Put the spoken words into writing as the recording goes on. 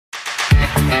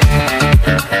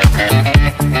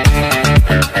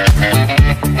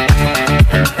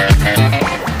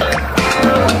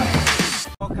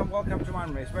Welcome to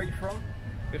Marmaris. Where are you from?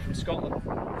 We're from Scotland.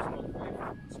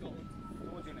 Scotland.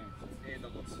 What's your name?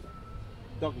 Douglas.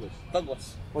 Douglas.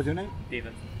 Douglas. What's your name?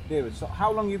 David. David. So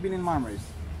how long you been in Marmaris?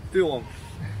 Too long.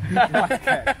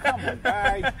 Okay, come on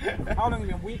guys. How long you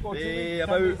been? A week or 2 weeks?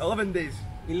 About 11 days.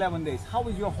 11 days. How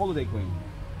is your holiday going?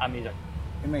 Amazing.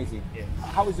 Amazing. Yeah.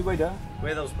 How is the weather?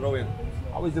 Weather's brilliant.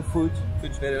 How is the food?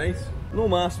 Food's very nice. No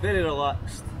mass, very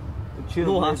relaxed. Chill,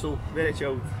 No right? hassle, very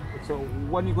chilled. So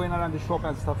when you're going around the shop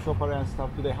and stuff,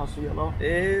 do they hassle you a lot?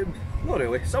 Not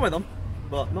really. Some of them,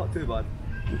 but not too bad.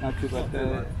 Not too bad.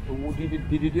 Not too bad.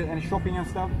 Did you do any shopping and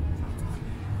stuff?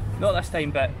 Not this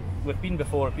time, but we've been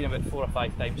before. We've been about 4 or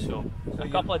 5 times, so a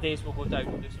couple of days we'll go down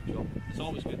and do some shopping. It's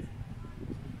always good.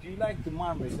 Do you like the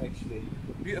Marmaris actually?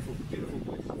 Beautiful, beautiful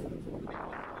place.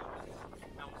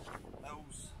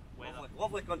 Hills,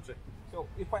 lovely country. So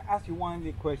if I ask you one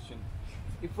other question,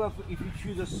 if you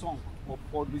choose a song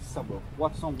for this summer,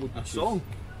 what song would you choose? Song?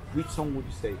 Which song would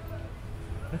you say?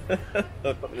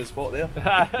 Put me in the spot there.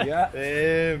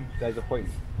 Yeah. That's the point.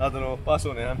 I don't know. Pass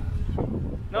on to him.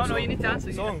 No, you need to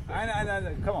answer. Song. I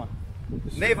know. Come on.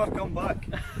 Never come back.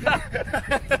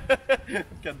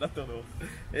 Kidding, I don't know.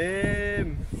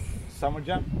 Summer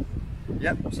Jam.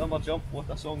 Yep, Summer Jump. What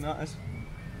a song that is.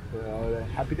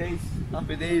 Happy Days.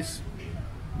 Happy Days.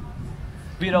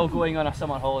 We're all going on a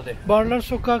summer holiday. We are going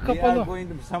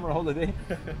to summer holiday.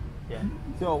 Yeah.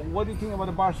 So what do you think about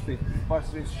the Bar Street? Bar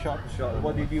Street's shut.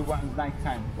 What do you do at night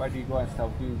time? Where do you go and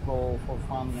stuff? Do you go for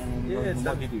fun and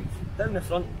what do you do? Down the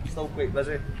front, still quite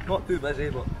busy. Not too busy,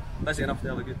 but busy enough to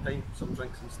have a good time. Some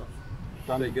drinks and stuff.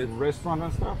 Very good. Restaurant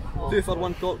and stuff? 2 for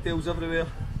 1 cocktails everywhere.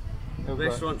 The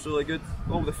restaurant's really good.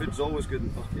 All the food's always good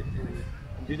in Turkey. Anyway.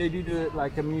 Do they do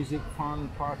like a music fun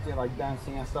party, like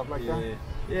dancing and stuff like that?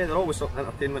 Yeah, they're always something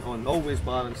entertainment on. Always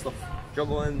bar and stuff.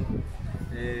 Juggling.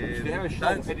 They have a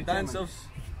show, dancers.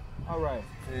 Alright.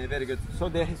 Very good. So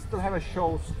they still have a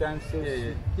shows,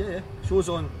 dances? Yeah. Shows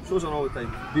on all the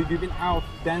time. Have you been out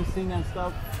dancing and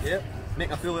stuff? Yeah.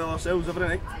 Make a fool of ourselves every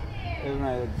night.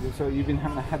 So you've been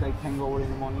having a headache hangover in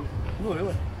the morning? No,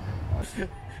 really.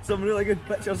 Some really good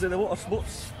pictures of the water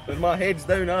sports with my head's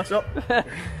down, ass up.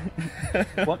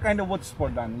 What kind of water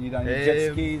sport then? You done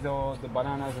jet skis or the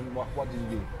bananas and what did you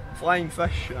do? Flying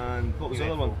fish and what was the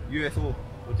other one? UFO.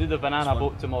 We'll do the banana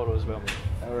boat tomorrow as well.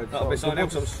 Alright, that'll be something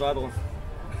else I'm straddling.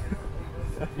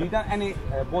 You done any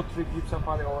boat trip, jeep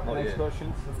safari or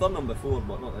excursions? We've done them before,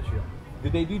 but not this year.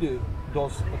 Did they do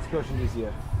those excursions this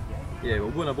year? Yeah,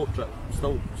 we'll go on a boat trip.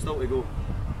 Still to go.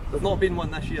 There's not been one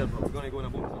this year, but we're going to go on a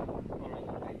boat trip.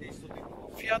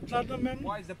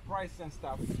 What is the price and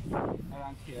stuff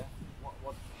around here?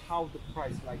 How the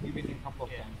price? Like you've been in a couple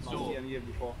of times, last year and the year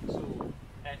before. So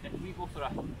if we go for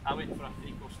I went for a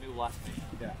 3-course meal last night.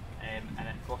 Yeah. And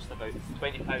it cost about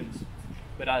 £20,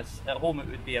 whereas at home it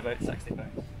would be about £60.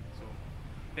 So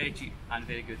very cheap and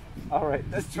very good. All right,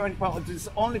 that's £20. It's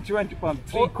only £20.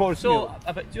 3-course meal. So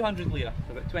about 200 lira,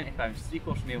 so about £20.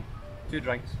 3-course meal, 2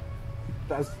 drinks.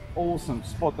 That's awesome.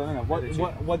 Spot on. What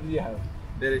did you have?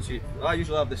 Very cheap. I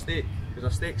usually have the steak,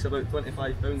 because a steak's about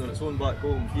 £25 on its own back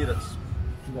home. Here it's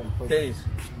pennies.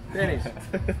 Pennies.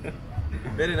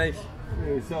 Very nice.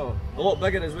 So a lot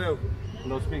bigger as well.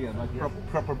 Lots bigger, like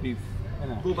proper beef.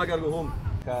 Go bigger, go home.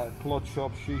 Cloth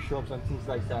shops, shoe shops and things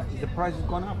like that. Is the price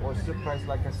gone up or is the price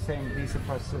like the same decent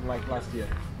price like last year?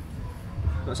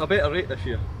 It's a better rate this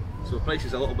year, so the price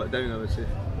is a little bit down, I would say.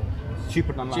 It's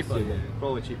cheaper than last year? Yeah,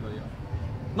 probably cheaper, yeah.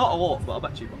 Not a lot, but a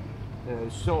bit cheaper.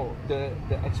 So the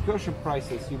excursion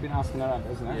prices you've been asking around,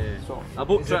 isn't it? Yeah. So a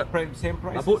boat trip, same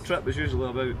price. A boat trip is usually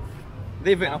about.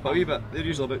 They've went up a wee bit. They're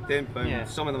usually about £10. Yeah.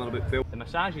 Some of them are about 12. The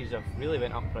massages have really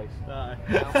went up price.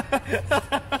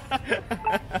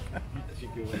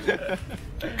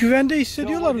 Güvende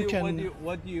hissediyorlar mı kendini?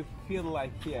 What do you feel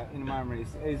like here in Marmaris?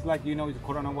 It's like, you know, it's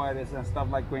coronavirus and stuff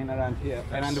like going around here,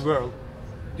 around the world.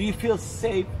 Do you feel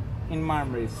safe in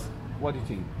Marmaris? What do you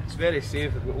think? It's very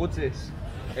safe. They've got loads of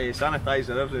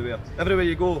sanitizer everywhere. Everywhere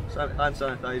you go, hand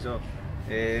sanitizer.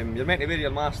 You're meant to wear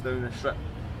your mask down the strip,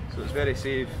 so it's very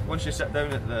safe. Once you sit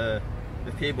down at the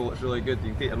table, it's really good.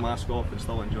 You can take your mask off and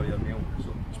still enjoy your meal.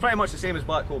 So it's pretty much the same as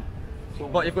back home. So,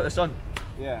 but you've got the sun.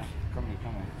 Yeah, come here.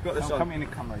 Got the sun. Come in the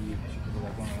camera, you.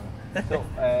 So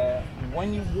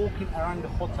when you're walking around the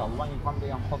hotel, when you come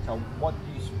there in hotel, what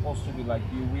are you supposed to do? Like,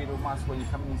 do you wear a mask when you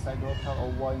come inside the hotel,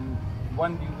 or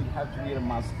when do you have to wear a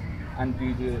mask and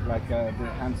do the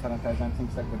hand sanitizer and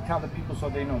things like that? Tell the people so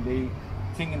they know. They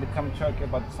think in the come Turkey,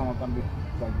 but some of them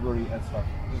like worry and stuff.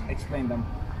 Just explain them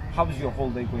how's your whole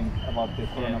day going about the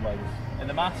coronavirus? And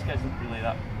the mask isn't really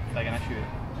that big an issue.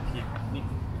 If you need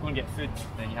to go and get food,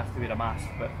 then you have to wear a mask.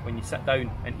 But when you sit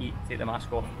down and eat, take the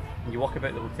mask off. When you walk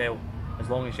about the hotel, as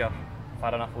long as you're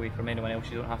far enough away from anyone else,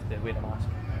 you don't have to wear a mask.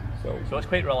 So it's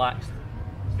quite relaxed.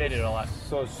 It's very relaxed.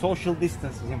 So social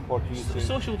distance is important.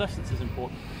 Social distance is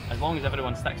important. As long as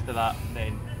everyone sticks to that,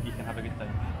 then you can have a good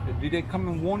time. Do they come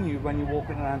and warn you when you're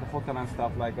walking around the hotel and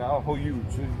stuff like, oh, how you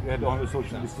don't have a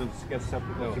social distance, get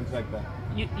separate, or things like that?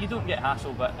 You don't get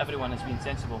hassle, but everyone has been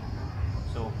sensible.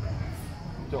 So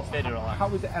it's very relaxed. How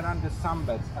is it around the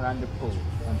sunbeds, around the pool,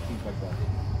 and things like that?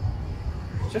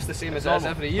 It's just the same as it is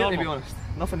every year, to be honest.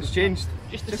 Nothing's changed.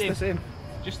 Just the same.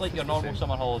 Just like your normal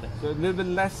summer holiday. So a little bit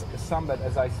less sunbed,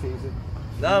 as I say, is it?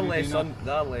 There are less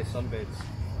sunbeds.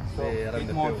 So a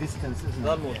bit more distance, isn't it?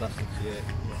 There are more distance, yeah.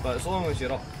 But as long as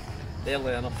you're up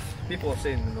early enough, people are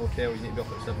saying in the hotel you need to be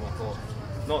up at 7 o'clock.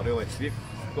 Not really. So we've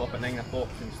got up at 9 o'clock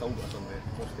and still got a sunbed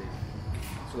most days.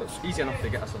 So it's easy enough to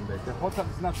get a sunbed. The hotel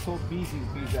is not so busy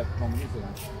at the moment, is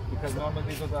it? Because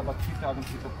normally they got about 2,000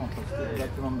 people conference. They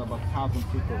like to run about 1,000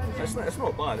 people. It's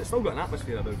not bad. It's still got an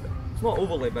atmosphere about it. It's not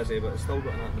overly busy, but it's still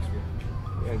got an atmosphere.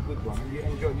 Yeah, good one. You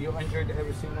enjoyed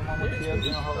every single moment here.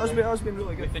 You know how That's been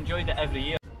really good. We've enjoyed it every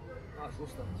year. That's so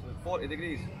stuff. So 40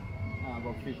 degrees.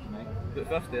 about 50, mate.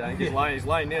 About 50, I think he's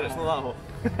lying there, it's not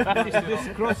that hot. This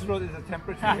crossroad is a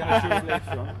temperature we're going to show you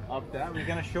later on. Up there, we're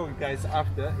going to show you guys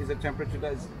after is a temperature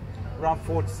that is around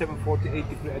 47, 48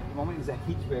 degrees at the moment. It's a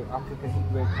heat wave after the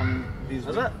heat wave coming this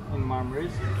week in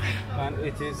Marmaris, and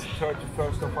it is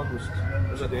 31st of August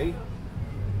today.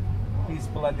 It's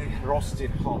bloody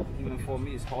roasted hot. Even for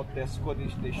me, it's hot. They're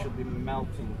Scottish. They should be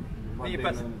melting. Need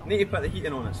to put the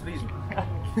heating on. It's freezing.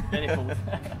 Very cold.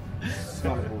 It's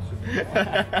not bullshit.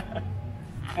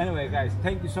 Anyway, guys,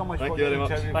 thank you so much for the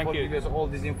interview. For giving us all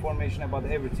this information about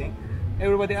everything.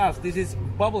 Everybody else, this is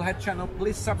Bubblehead channel.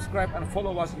 Please subscribe and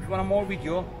follow us. If you want more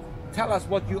video, tell us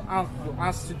what you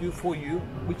asked to do for you,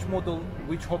 which model,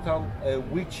 which hotel,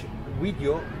 which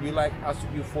video you like us to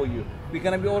do for you. We're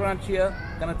gonna be all around here,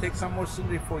 gonna take some more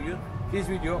scenery for you. This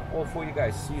video all for you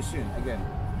guys. See you soon again.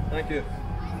 Thank you.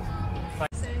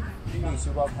 Please,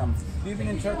 you're welcome. Have you been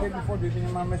in Turkey before? Have you been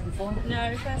in Marmaris before?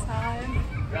 No, first time.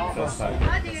 First time.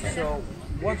 So,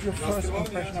 what's your first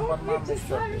impression about Marmaris,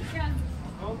 Turkey?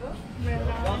 Do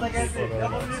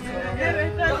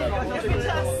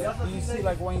you see,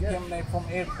 like, when you came from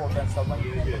airport and stuff, when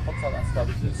you came to hotel and stuff,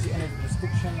 do you see any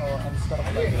restriction or any stuff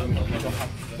like that? You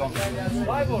don't have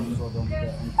any rules or don't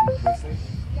anything crazy?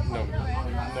 No.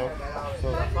 So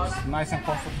it's nice and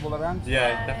comfortable around?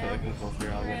 Yeah, definitely comfortable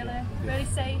around. Really? Really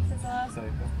safe as well.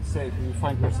 Safe, you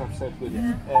find yourself safe with it.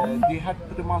 Do you have to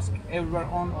put the mask everywhere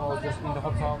on or just in the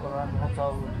hotel, around the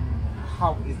hotel?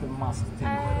 How is the mask thing?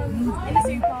 In the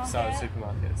supermarket. So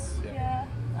supermarkets, yeah.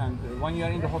 And when you're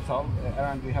in the hotel,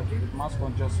 around, do you have to put mask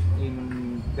on just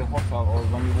in the hotel or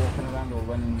when you're walking around or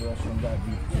when in the restaurant?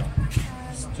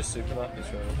 Just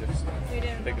supermarkets, really, just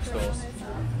bigger stores.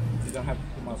 You don't have to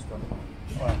put mask on.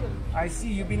 Alright. I see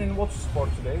you've been in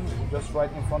watersport today, just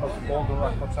right in front of the Golden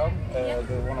Rock Hotel,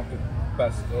 one of the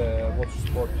best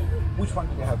watersport. Which one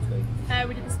did you have today?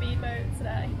 We did the speedboat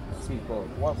today. Speedboat.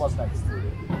 What was next?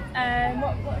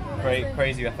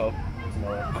 Crazy UFO.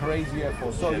 Crazy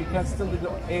UFO. So you can still do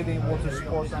the air water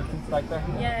sports and things like that?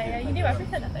 Yeah, you can do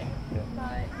everything, I think. Yeah.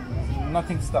 Like,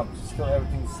 nothing stopped, still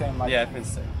everything's the same? Like, yeah, everything's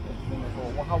the same.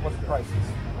 Well, how was the prices?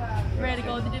 really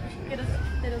good. They did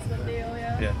us a good deal,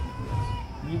 yeah.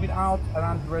 You've been out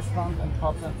around the restaurant and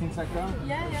pubs and things like that?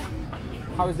 Yeah.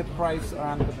 How is the price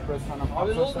around the restaurant and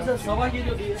pubs and stuff?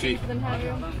 Cheaper than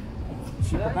home.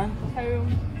 Cheaper than? Home.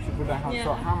 Cheaper than home. Yeah.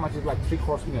 So how much is like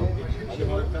 3-course meal?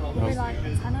 Probably like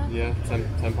tenner. Yeah,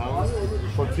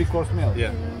 £10. For 3-course meal?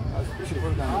 Yeah. That's cheaper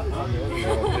than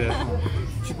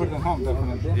cheaper than home,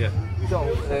 definitely. Yeah. So,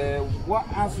 what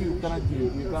else you gonna do?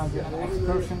 You gonna do an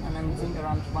excursion and anything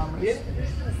around Marmaris?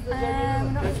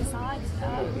 We're not decided.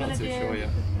 We're Not too sure yet.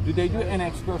 Do they do any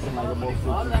excursion like a boat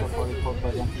trip, safari, boat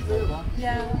ride, and things like that?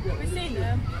 Yeah, we've seen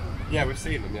them. Yeah, we've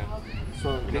seen them, yeah.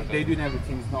 So they do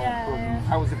everything, it's no problem. Yeah.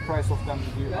 How was the price of them?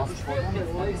 Did you ask for them?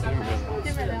 Didn't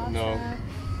really ask. No.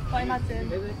 But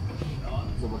imagine.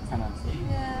 It's about 10 and stuff.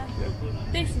 Yeah.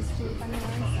 This is cheap anyway.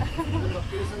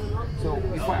 So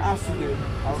if I ask you,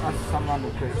 I'll ask some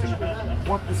random question.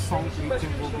 What the song do you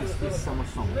think will be this summer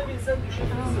song? I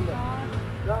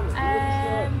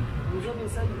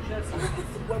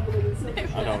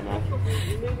don't know.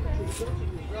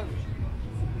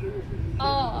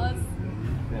 Ours.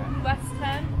 West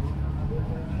Ham.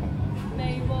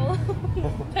 Naval.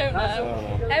 Don't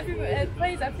know. It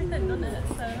plays everything, doesn't it?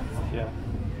 So. Yeah.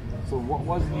 So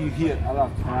what do you hear a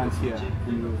lot around here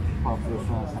in the pub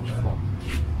restaurants and stuff?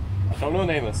 I don't know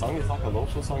the name of the song, it's like a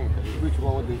local song. Which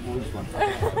one?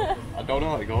 I don't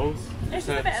know how it goes. It's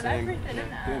a bit of everything, isn't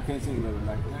it? Can you sing a little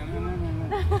like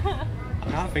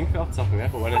I can't think of it off the top of my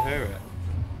head, but when I hear it.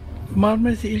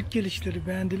 Marmaris'e ilk gelişleri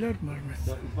beğendiler mi Marmaris?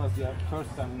 So it was your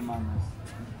first time in Marmaris.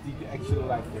 Did you actually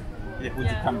like it? Yeah. Would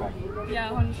you come back?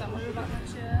 Yeah, 100% we'll be back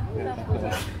next year. Definitely.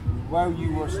 Where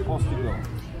you were supposed to go?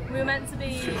 We were meant to be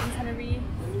in Tenerife,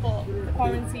 but the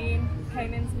quarantine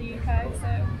came into the UK,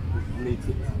 so Late.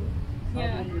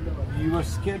 yeah. You were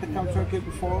scared to come to Turkey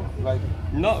before? Like,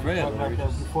 Not really. like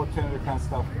before Tenerife and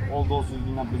stuff, all those who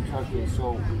did not been Turkey,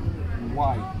 so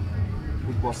why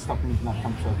it was stopping you not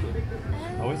come to Turkey?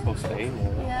 I always go Spain.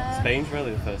 Yeah. Spain's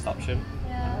really the first option.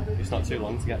 Yeah. It's not too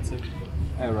long to get to.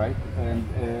 Alright,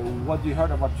 and what you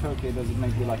heard about Turkey, does it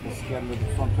make you like a scared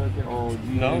from Turkey, or do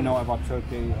you No. really know about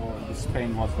Turkey, or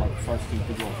Spain was like first thing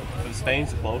to go? But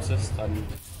Spain's the closest and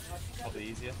probably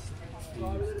easiest.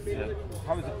 Yeah.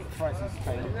 How is the price in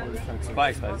Spain or Turkey? It's quite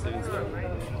expensive in Spain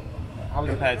How is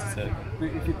it? compared to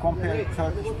Turkey. If you compare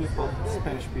Turkish people,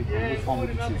 Spanish people, which one would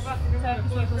you choose?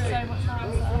 Turkish people are so much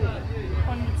nicer.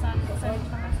 100% so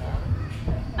much nicer.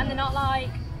 And they're not like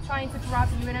trying to grab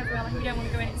you in everywhere, like if you don't want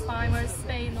to go in it's fine, whereas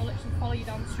Spain they'll literally follow you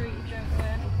down the street if you don't go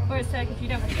in. Whereas Turkey if you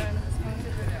don't want to go in it's fine.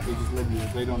 They just let you,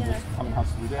 they don't Yeah. just come and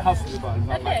hustle you. They hustle you, but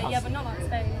not A like bit, yeah, but not like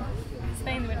Spain.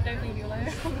 Spain they don't leave you alone.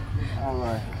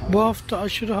 Alright. Bu hafta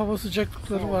aşırı hava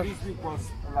sıcaklıkları So var. this week was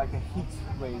like a heat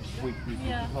wave week. This week.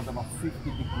 Yeah. It was about 50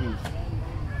 degrees.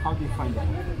 How do you find that?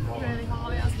 Really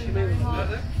hot, it has been very hot.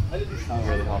 Not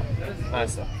really hot.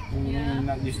 Nice though. You're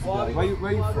not used to that.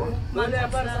 Where you from?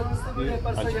 Manchester.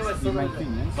 You make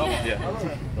opinions? Yeah.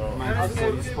 Manchester,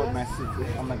 you support Man City.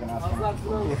 I'm not gonna ask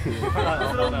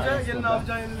him.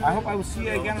 I hope I will see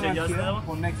you again around here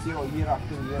for next year or year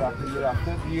after, year after, year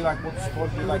after. Do you like what sport?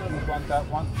 Do you like this one, that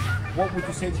one? What would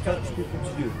you say to Turkish people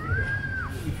to do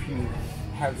if you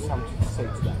have something to say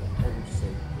to them? What would you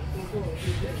say?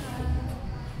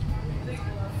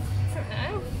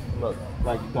 No.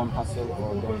 Like don't hustle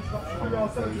or don't come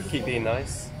and say, Keep being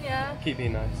nice. Yeah. Keep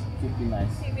being nice. keep be nice.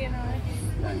 Keep being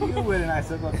nice. You're very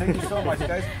nice as well. Thank you so much,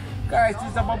 guys. Guys, this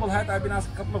is a Bubblehead. I've been asked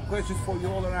a couple of questions for you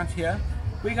all around here.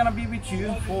 We're gonna be with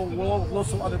you for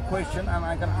lots of other questions, and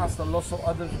I'm gonna ask lots of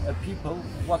other people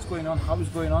what's going on, how it's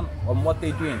going on, and what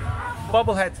they're doing.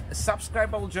 Bubblehead,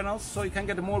 subscribe our channel so you can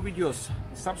get more videos.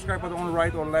 Subscribe on the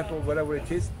right or left or wherever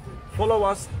it is. Follow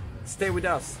us, stay with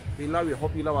us. We love you.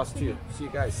 Hope you love us too. See you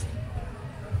guys.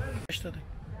 Başladık.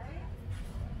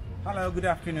 Hello, good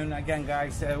afternoon again,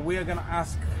 guys. We are gonna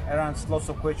ask around lots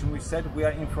of questions. We said we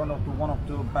are in front of one of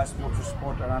the best water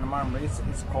sport around Marmaris.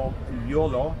 It's called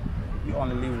YOLO. You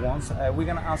only live once. We're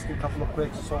gonna ask you a couple of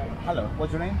questions. So, hello,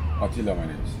 what's your name? Attila, my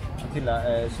name is. Attila.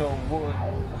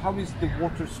 How is the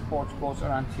water sport goes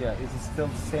around here? Is it still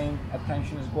the same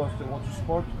attention as goes to water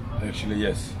sport? Actually,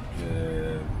 yes.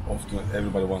 Often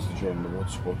everybody wants to join the water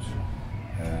sports,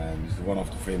 and it's one of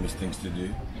the famous things to do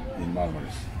in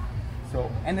Marmaris. So,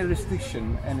 any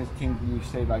restriction, anything you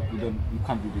say like you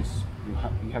can't do this, you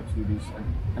have to do this, and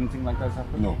anything like that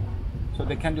happen? No. So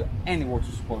they can do any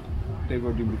water sport they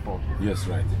were doing before. Yes,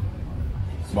 right.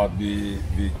 But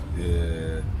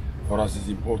for us, it's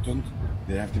important.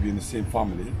 They have to be in the same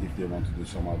family if they want to do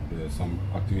some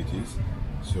activities.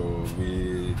 So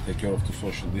we take care of the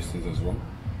social distance as well,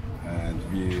 and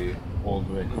we all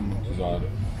the way come to our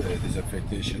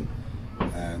disinfectation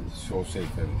and so safe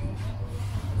everything.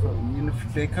 So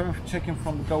they come checking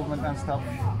from the government and stuff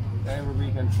every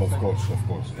week and Of course.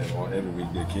 Every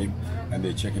week they came and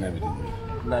they checking everything.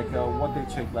 like what they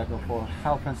check like for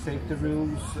health and safety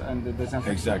rules and the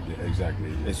disinfection.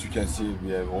 Exactly. As you can see,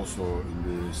 we have also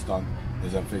in the stand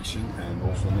disinfection, and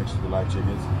also next to the life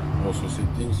jackets, also same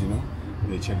things.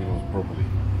 They check it out properly.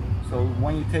 So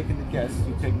when you take in the guests,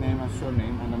 you take name and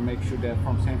surname and then make sure they're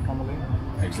from same family.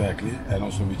 Exactly, and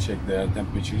also we check their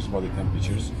temperatures, body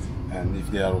temperatures, and if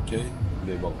they are okay,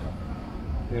 they welcome.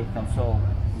 They come. So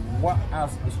what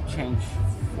else is changed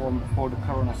for the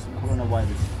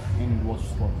coronavirus in water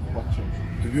sport? What changed?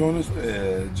 To be honest,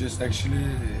 just actually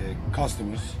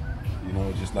customers,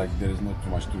 just like there is not too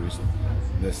much tourists,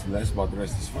 there's less, but the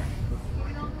rest is fine.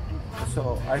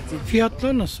 So I think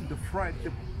Fiyatlar nasıl?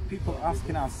 the people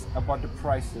asking us about the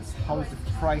prices. How is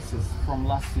the prices from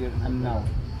last year and now?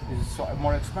 Is it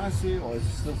more expensive or is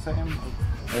it still the same?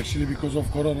 Actually, because of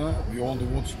Corona, all the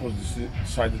water sports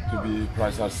decided to be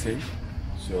prices are same,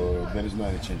 so there is no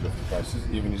any change of the prices,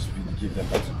 even if we give them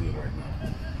better deal right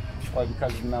now. Or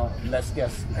because now less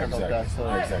guests because of that. So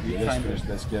Exactly.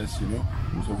 Less guests,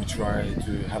 so we try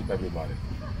to help everybody.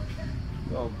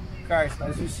 So guys,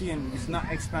 as you see, it's not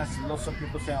expensive. Lots of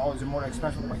people say, oh, it's more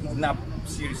expensive, but it's not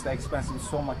seriously expensive. It's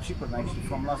so much cheaper than actually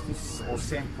from last year, or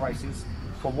same prices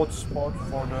for water sport,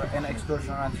 for an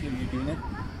excursion around here you're doing it.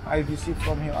 As you see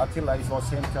from here, Attila is all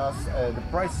same to us. The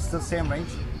price is still same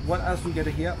range. What else we get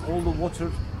here? All the water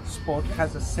sport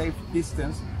has a safe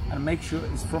distance, and make sure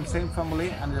it's from same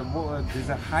family, and there's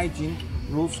a hygiene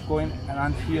rules going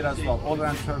around here as well, all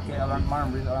around Turkey, around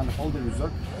Marmaris, around the whole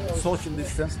resort. Social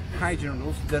distance, hygiene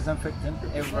rules, disinfectant,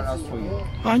 everywhere else for you.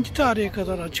 Hangi tarihe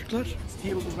kadar açıklar?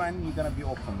 Till when you're gonna be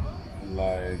open?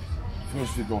 Like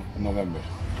first week of November,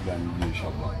 then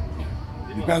inshallah.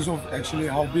 Depends on actually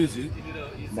how busy,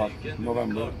 but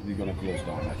November we're gonna close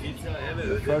down.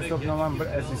 The 1st of November,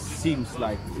 as it seems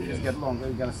like it's get longer,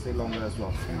 you're gonna stay longer as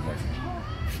well.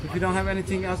 If you don't have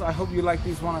anything else, I hope you like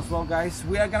this one as well, guys.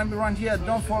 We are gonna be around here.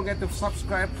 Don't forget to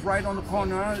subscribe. Right on the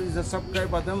corner is a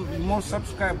subscribe button. More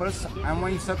subscribers, and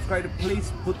when you subscribe,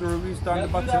 please put the reviews down the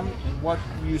bottom what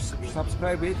you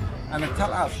subscribe it, and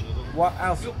tell us what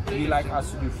else you like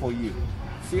us to do for you.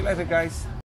 See you later, guys.